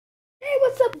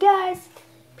What's up guys?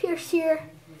 Pierce here.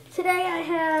 Today I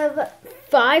have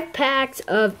 5 packs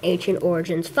of Ancient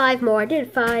Origins. 5 more. I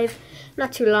did 5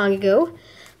 not too long ago,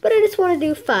 but I just want to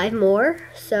do 5 more.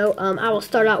 So I will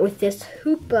start out with this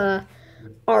Hoopa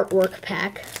artwork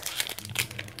pack.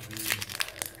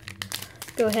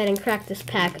 Go ahead and crack this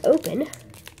pack open.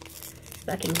 If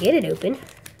I can get it open.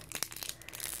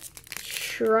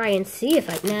 Try and see if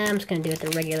I'm just going to do it the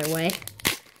regular way.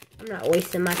 I'm not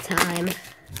wasting my time.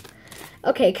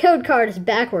 Okay, code card is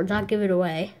backwards. I'll give it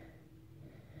away.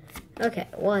 Okay,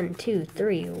 1, 2,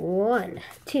 3, 1,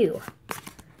 2.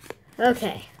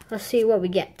 Okay, let's see what we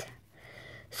get.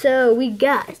 So we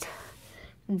got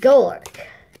Golurk,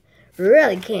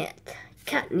 Relicanth,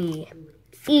 Cottonee,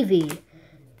 Eevee,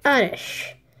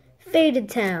 Oddish, Faded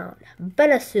Town,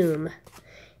 Banasum,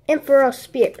 Ampharos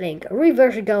Spirit Link,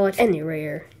 Reverse Golurk, and the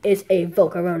rare is a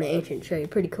Volcarona Ancient Trade.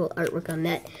 Pretty cool artwork on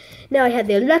that. Now I had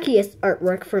the luckiest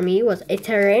artwork for me was a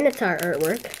Tyranitar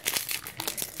artwork.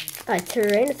 A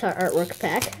Tyranitar artwork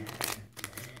pack.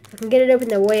 If I can get it open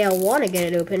the way I want to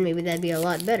get it open, maybe that'd be a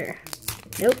lot better.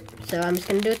 Nope, so I'm just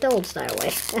going to do it the old style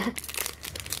way.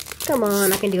 Come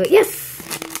on, I can do it. Yes!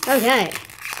 Okay.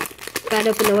 Got it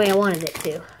open the way I wanted it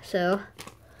to. So,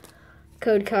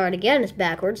 code card again is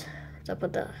backwards. What's up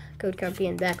with the code card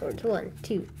being backwards? 1,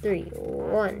 2, 3,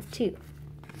 1, 2.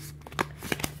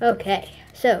 Okay,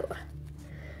 so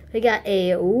we got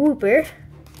a Wooper,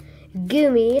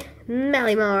 Goomy,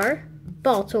 Malamar,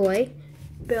 Baltoy,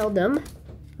 Beldum,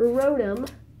 Rotom,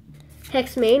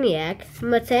 Hexmaniac,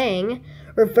 Matang,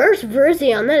 Reverse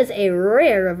Verzion, that is a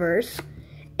rare reverse,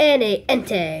 and a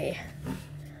Entei.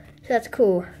 So that's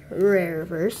cool, rare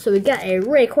reverse. So we got a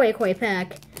Rayquaza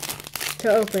pack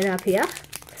to open up here.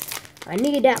 I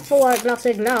need that full art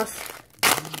glossy gloss.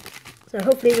 So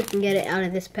hopefully we can get it out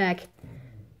of this pack.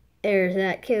 There's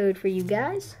that code for you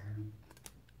guys.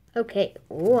 Okay,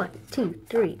 1, 2,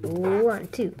 3, 1,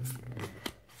 2.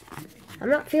 I'm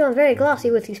not feeling very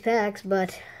glossy with these packs,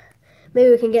 but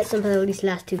maybe we can get some of these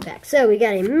last 2 packs. So we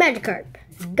got a Magikarp,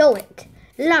 Golett,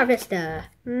 Larvesta,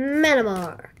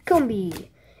 Malamar, Combee,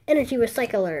 Energy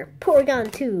Recycler,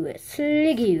 Porygon 2,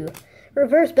 Sliggoo,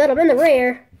 Reverse Battle, and the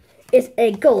rare is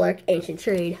a Golurk Ancient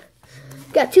Trade.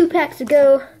 Got 2 packs to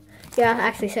go. Yeah, I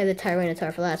actually saved the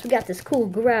Tyranitar for last. We got this cool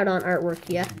Groudon artwork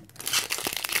here.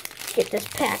 Get this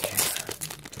pack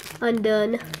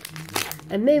undone.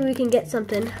 And maybe we can get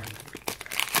something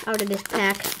out of this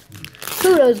pack.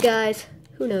 Who knows, guys?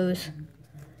 Who knows?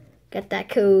 Got that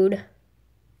code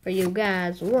for you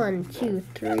guys. 1, 2,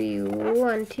 3,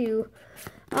 1, 2.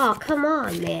 Oh, come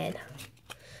on, man.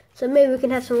 So maybe we can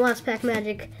have some last pack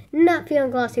magic. Not feeling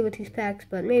glossy with these packs,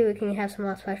 but maybe we can have some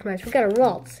last pack magic. We got a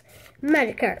Ralts,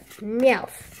 Magikarp,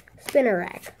 Meowth,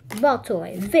 Spinarak,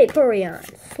 Baltoy, Vaporeon,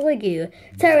 Sliggoo,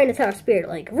 Tyranitar Spirit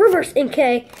Link, Reverse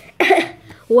Inkay.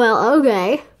 Well,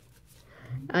 okay.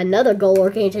 Another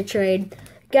Golurk Ancient Trade.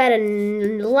 Got a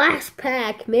last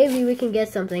pack. Maybe we can get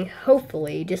something.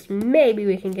 Hopefully, just maybe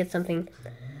we can get something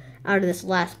out of this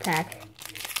last pack.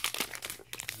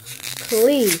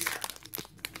 Please.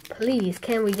 Please,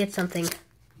 can we get something?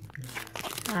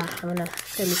 It's gonna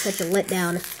be such a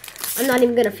letdown. I'm not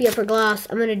even gonna feel for gloss.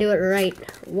 I'm gonna do it right.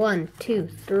 1, 2,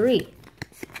 3.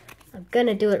 I'm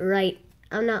gonna do it right.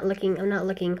 I'm not looking.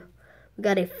 We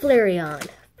got a Flareon,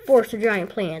 Force of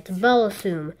Giant Plants,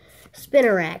 Banasum,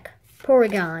 Spinarak,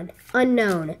 Porygon,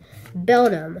 Unknown,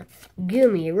 Beldum,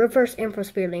 Goomy, Reverse Ampharos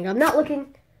Spirit Link. I'm not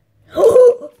looking.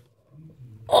 Oh!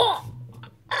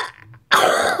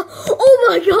 Oh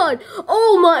my god!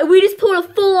 Oh my, we just pulled a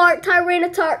full art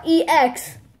Tyranitar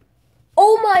EX.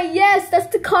 Oh my, yes,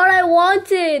 that's the card I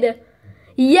wanted.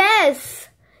 Yes!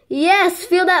 Yes,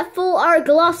 feel that full art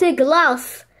glossy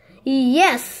gloss.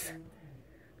 Yes!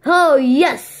 Oh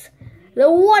yes!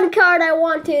 The one card I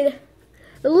wanted.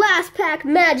 The last pack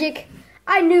magic.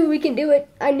 I knew we can do it.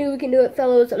 I knew we can do it,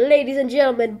 fellows, ladies and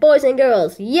gentlemen, boys and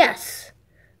girls. Yes!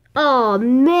 Oh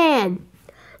man!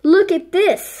 Look at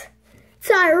this!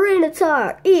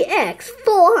 Tyranitar EX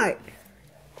full art.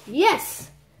 Yes!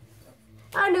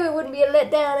 I knew it wouldn't be a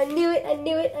letdown. I knew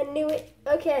it.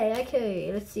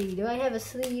 Okay. Let's see. Do I have a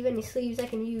sleeve? Any sleeves I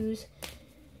can use?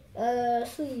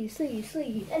 Sleeve. Any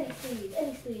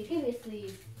sleeve. Give me a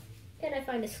sleeve. Can I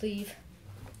find a sleeve?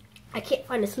 I can't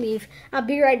find a sleeve. I'll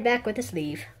be right back with a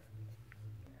sleeve.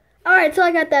 Alright, so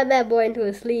I got that bad boy into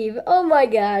a sleeve. Oh my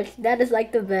gosh, that is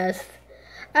like the best.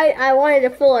 I wanted a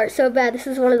full art so bad. This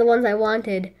is one of the ones I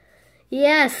wanted.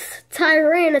 Yes,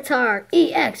 Tyranitar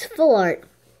EX full art.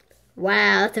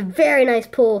 Wow, that's a very nice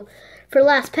pull for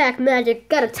last pack magic.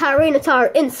 Got a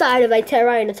Tyranitar inside of a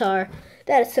Tyranitar.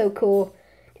 That is so cool.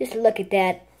 Just look at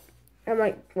that. I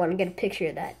might want to get a picture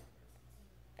of that.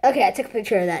 Okay, I took a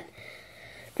picture of that.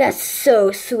 That's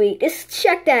so sweet. Just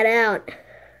check that out.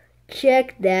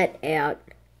 Check that out.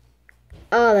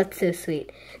 Oh, that's so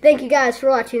sweet. Thank you guys for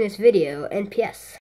watching this video, and P.S.